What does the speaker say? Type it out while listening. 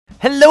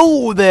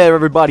Hello there,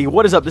 everybody.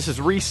 What is up? This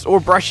is Reese, or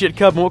Brush It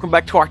Cub, and welcome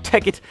back to our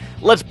Tekkit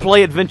Let's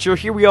Play adventure.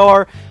 Here we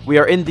are. We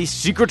are in the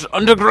secret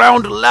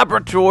underground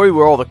laboratory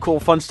where all the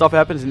cool, fun stuff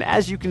happens, and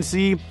as you can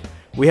see,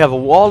 we have a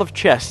wall of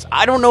chests.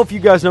 I don't know if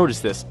you guys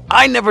noticed this.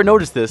 I never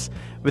noticed this,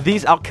 but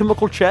these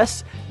alchemical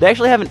chests, they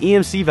actually have an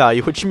EMC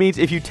value, which means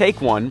if you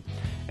take one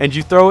and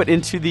you throw it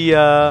into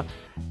the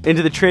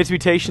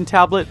transmutation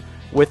tablet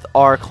with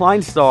our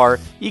Klein Star,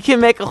 you can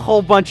make a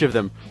whole bunch of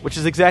them, which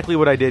is exactly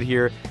what I did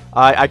here.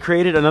 I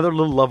created another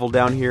little level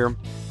down here.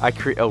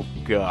 Oh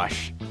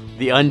gosh,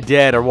 the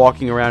undead are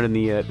walking around in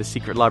the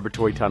secret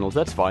laboratory tunnels.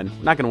 That's fine.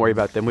 Not gonna worry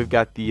about them. We've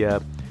got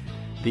the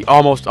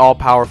almost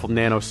all-powerful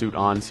nano suit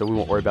on, so we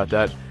won't worry about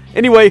that.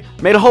 Anyway,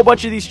 made a whole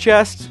bunch of these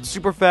chests,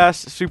 super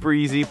fast, super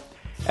easy.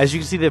 As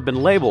you can see, they've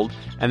been labeled,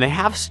 and they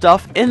have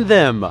stuff in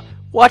them.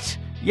 What?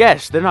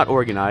 Yes, they're not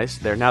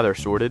organized. Now they're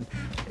sorted.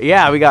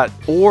 Yeah, we got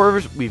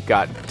ores, we've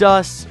got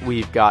dust,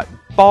 we've got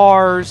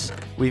bars,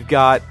 we've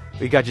got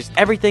just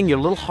everything your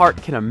little heart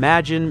can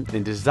imagine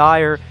and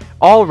desire,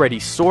 already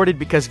sorted,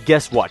 because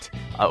guess what?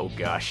 Oh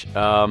gosh,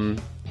 I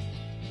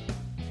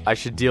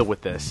should deal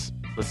with this.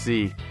 Let's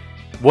see.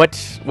 What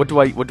do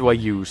I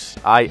use?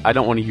 I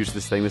don't want to use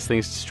this thing. This thing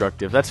is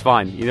destructive. That's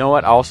fine. You know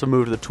what? I also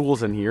moved the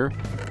tools in here.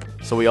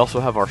 So we also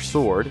have our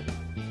sword,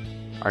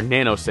 our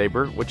nano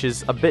saber, which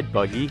is a bit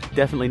buggy.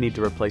 Definitely need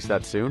to replace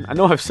that soon. I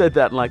know I've said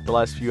that in like the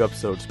last few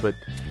episodes, but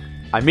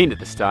I mean it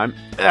this time.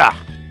 Ah,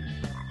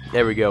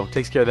 there we go.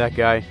 Takes care of that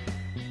guy.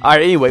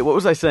 Alright, anyway, what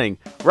was I saying?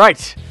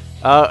 Right,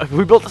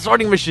 we built the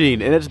sorting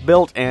machine, and it's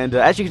built, and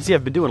as you can see,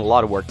 I've been doing a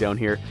lot of work down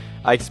here.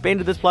 I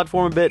expanded this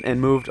platform a bit and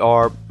moved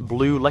our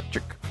blue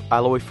electric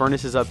alloy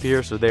furnaces up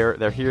here, so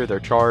they're here, they're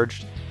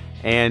charged.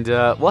 And,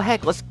 well,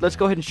 heck, let's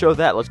go ahead and show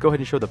that. Let's go ahead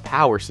and show the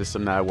power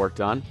system that I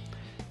worked on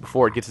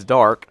before it gets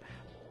dark.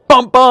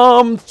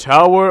 Bum!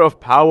 Tower of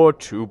Power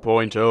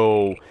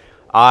 2.0.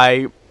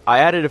 I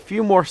added a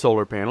few more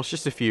solar panels,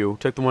 just a few.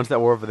 Took the ones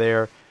that were over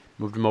there,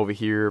 moved them over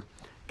here.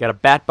 Got a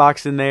bat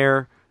box in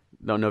there.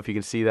 Don't know if you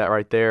can see that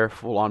right there.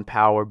 Full on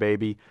power,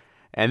 baby.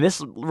 And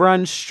this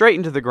runs straight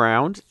into the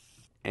ground.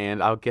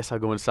 And I guess I'll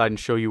go inside and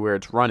show you where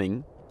it's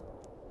running.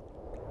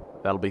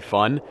 That'll be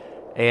fun.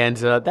 And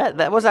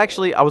that was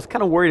actually, I was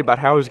kind of worried about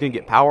how I was going to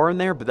get power in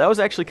there, but that was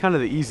actually kind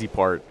of the easy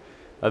part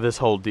of this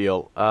whole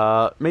deal.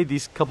 Made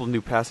these couple of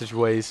new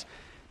passageways.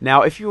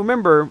 Now, if you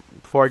remember,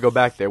 before I go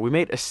back there, we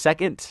made a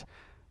second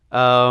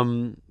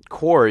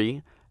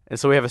quarry. And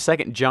so we have a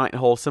second giant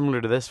hole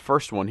similar to this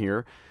first one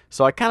here.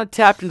 So I kind of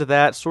tapped into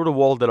that, sort of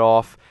walled it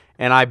off,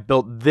 and I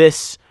built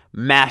this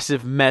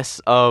massive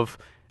mess of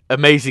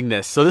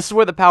amazingness. So this is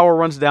where the power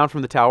runs down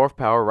from the Tower of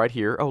Power right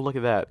here. Oh, look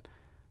at that.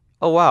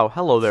 Oh, wow.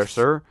 Hello there,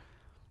 sir.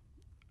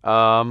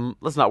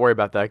 Let's not worry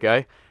about that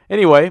guy.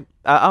 Anyway,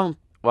 well,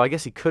 I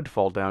guess he could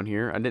fall down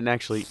here. I didn't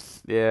actually...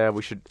 Yeah,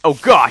 we should... Oh,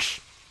 gosh!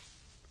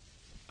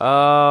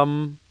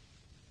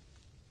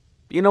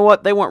 You know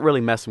what? They weren't really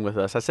messing with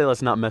us. I say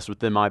let's not mess with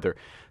them either.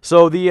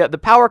 So the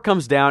power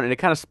comes down and it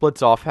kind of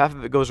splits off. Half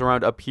of it goes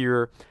around up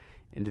here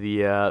into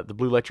the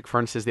blue electric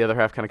furnaces. The other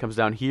half kind of comes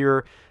down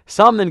here.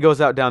 Some then goes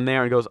out down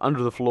there and goes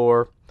under the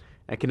floor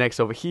and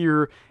connects over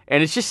here.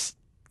 And it's just,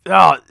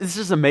 oh, this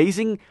is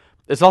amazing.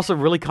 It's also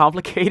really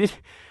complicated,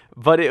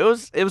 but it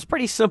was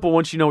pretty simple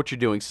once you know what you're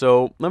doing.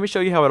 So let me show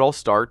you how it all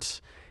starts.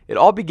 It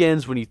all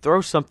begins when you throw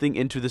something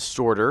into the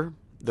sorter,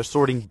 the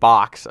sorting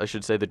box, I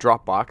should say, the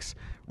drop box,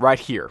 right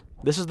here.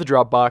 This is the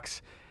drop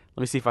box.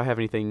 Let me see if I have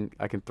anything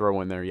I can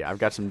throw in there. Yeah, I've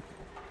got some...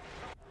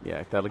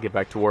 Yeah, that'll get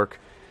back to work.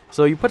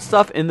 So you put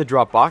stuff in the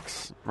drop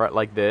box, right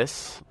like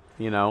this.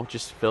 You know,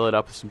 just fill it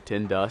up with some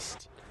tin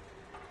dust.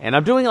 And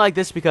I'm doing it like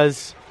this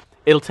because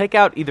it'll take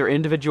out either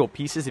individual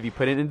pieces if you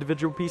put in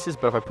individual pieces,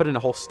 but if I put in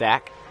a whole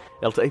stack,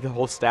 it'll take the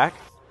whole stack.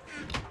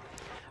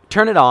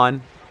 Turn it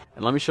on,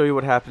 and let me show you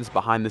what happens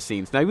behind the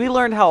scenes. Now, we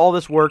learned how all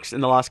this works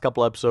in the last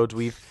couple episodes.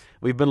 We've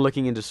been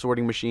looking into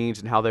sorting machines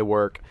and how they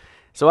work.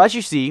 So as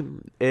you see,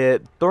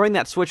 throwing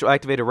that switch will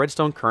activate a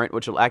redstone current,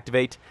 which will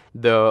activate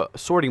the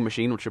sorting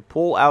machine, which will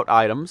pull out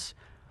items.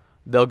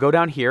 They'll go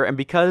down here, and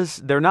because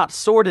they're not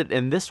sorted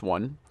in this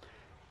one,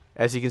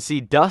 as you can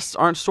see, dusts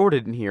aren't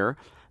sorted in here.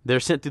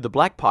 They're sent through the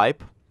black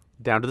pipe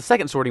down to the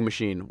second sorting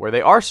machine, where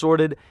they are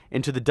sorted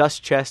into the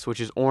dust chest, which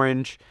is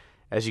orange,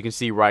 as you can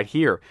see right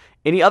here.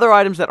 Any other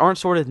items that aren't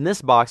sorted in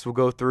this box will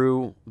go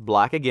through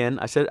black again.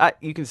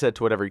 You can set it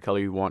to whatever color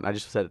you want. I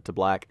just set it to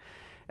black.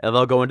 And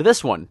they'll go into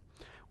this one,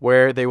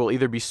 where they will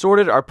either be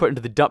sorted or put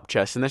into the dump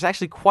chest. And there's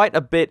actually quite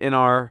a bit in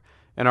our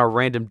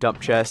random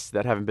dump chests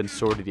that haven't been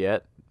sorted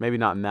yet. Maybe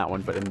not in that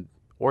one,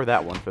 or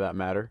that one for that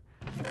matter.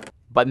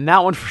 But in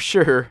that one for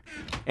sure,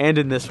 and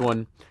in this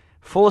one,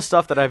 full of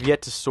stuff that I've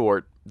yet to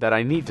sort, that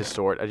I need to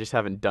sort. I just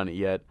haven't done it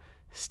yet.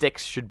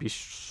 Sticks should be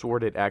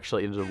sorted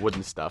actually into the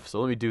wooden stuff. So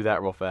let me do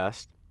that real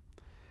fast.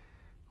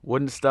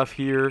 Wooden stuff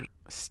here.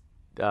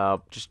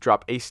 Just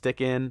drop a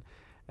stick in,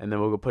 and then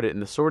we'll go put it in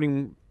the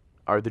sorting...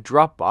 or the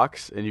drop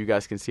box, and you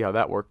guys can see how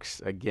that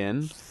works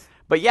again.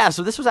 But yeah,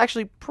 so this was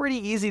actually pretty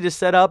easy to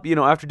set up, you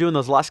know, after doing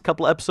those last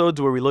couple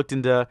episodes where we looked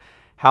into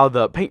how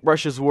the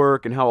paintbrushes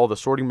work and how all the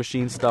sorting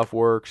machine stuff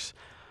works.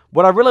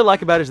 What I really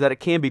like about it is that it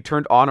can be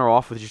turned on or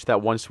off with just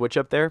that one switch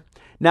up there.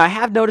 Now, I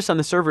have noticed on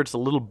the server it's a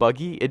little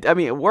buggy. I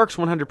mean, it works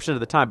 100% of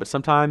the time, but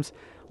sometimes,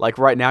 like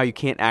right now, you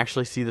can't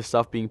actually see the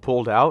stuff being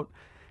pulled out.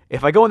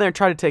 If I go in there and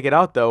try to take it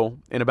out, though,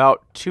 in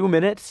about 2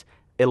 minutes,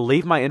 it'll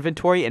leave my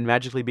inventory and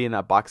magically be in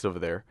that box over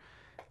there.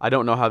 I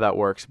don't know how that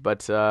works,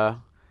 but hey,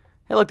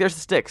 look, there's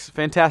the sticks.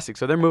 Fantastic.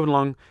 So they're moving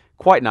along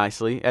quite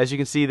nicely. As you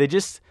can see, they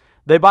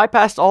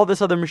bypassed all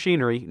this other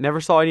machinery.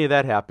 Never saw any of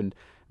that happen,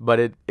 but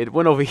it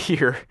went over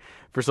here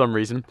for some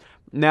reason.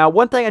 Now,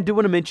 one thing I do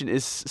want to mention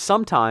is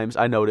sometimes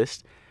I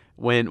noticed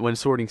when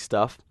sorting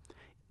stuff,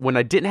 when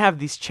I didn't have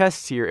these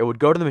chests here, it would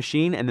go to the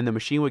machine, and then the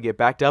machine would get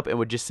backed up and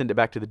would just send it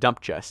back to the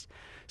dump chest.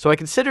 So I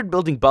considered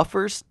building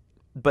buffers,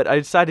 but I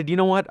decided, you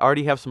know what? I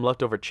already have some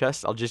leftover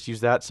chests. I'll just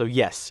use that. So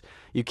yes,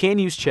 you can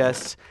use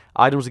chests.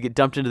 Items will get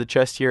dumped into the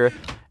chest here,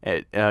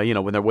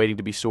 when they're waiting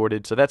to be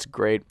sorted. So that's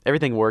great.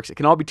 Everything works. It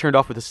can all be turned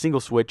off with a single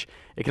switch.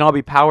 It can all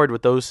be powered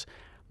with those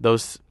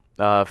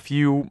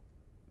few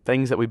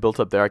things that we built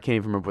up there. I can't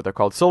even remember what they're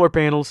called. Solar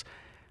panels.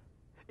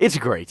 It's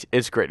great.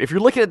 It's great. If you're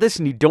looking at this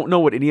and you don't know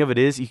what any of it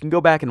is, you can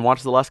go back and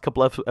watch the last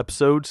couple of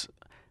episodes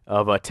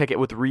of Tekkit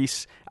with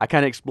Reese. I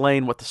kind of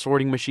explain what the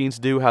sorting machines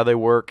do, how they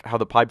work, how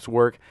the pipes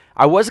work.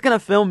 I was going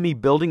to film me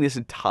building this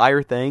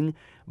entire thing,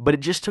 but it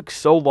just took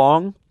so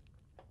long.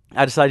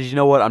 I decided, you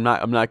know what, I'm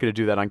not going to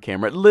do that on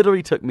camera. It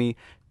literally took me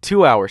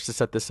 2 hours to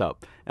set this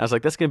up. And I was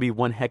like, that's going to be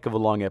one heck of a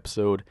long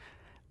episode.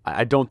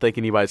 I don't think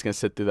anybody's going to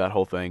sit through that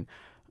whole thing.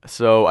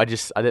 So I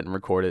didn't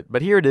record it.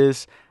 But here it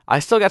is. I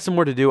still got some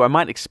more to do. I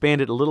might expand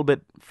it a little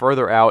bit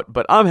further out,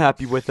 but I'm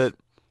happy with it.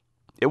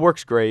 It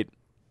works great.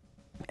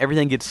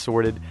 Everything gets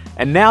sorted.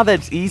 And now that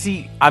it's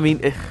easy, I mean,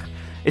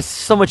 it's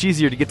so much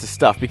easier to get to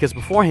stuff, because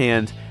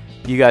beforehand,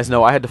 you guys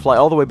know, I had to fly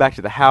all the way back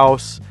to the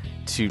house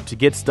to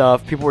get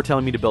stuff. People were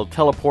telling me to build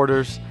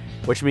teleporters,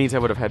 which means I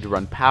would have had to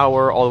run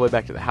power all the way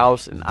back to the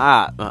house, and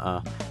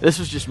this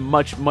was just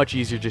much, much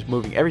easier just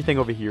moving everything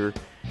over here.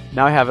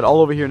 Now I have it all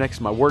over here next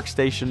to my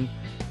workstation.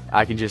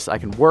 I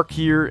can work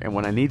here, and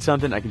when I need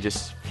something, I can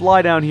just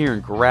fly down here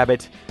and grab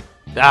it.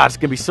 It's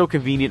going to be so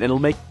convenient, and it'll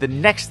make the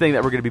next thing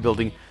that we're going to be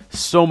building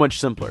so much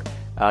simpler.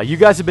 You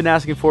guys have been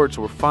asking for it,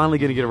 so we're finally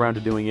going to get around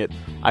to doing it.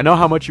 I know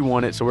how much you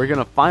want it, so we're going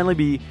to finally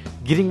be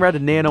getting rid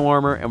of nano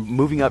armor and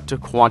moving up to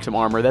quantum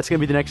armor. That's going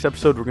to be the next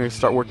episode. We're going to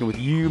start working with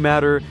U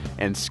matter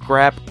and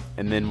scrap,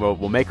 and then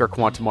we'll make our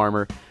quantum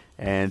armor,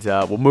 and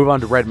we'll move on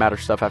to red matter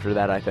stuff after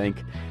that, I think.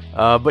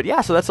 But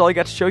yeah, so that's all I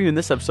got to show you in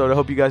this episode. I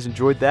hope you guys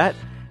enjoyed that,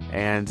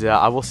 and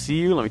I will see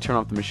you. Let me turn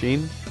off the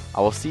machine. I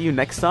will see you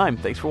next time.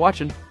 Thanks for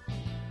watching.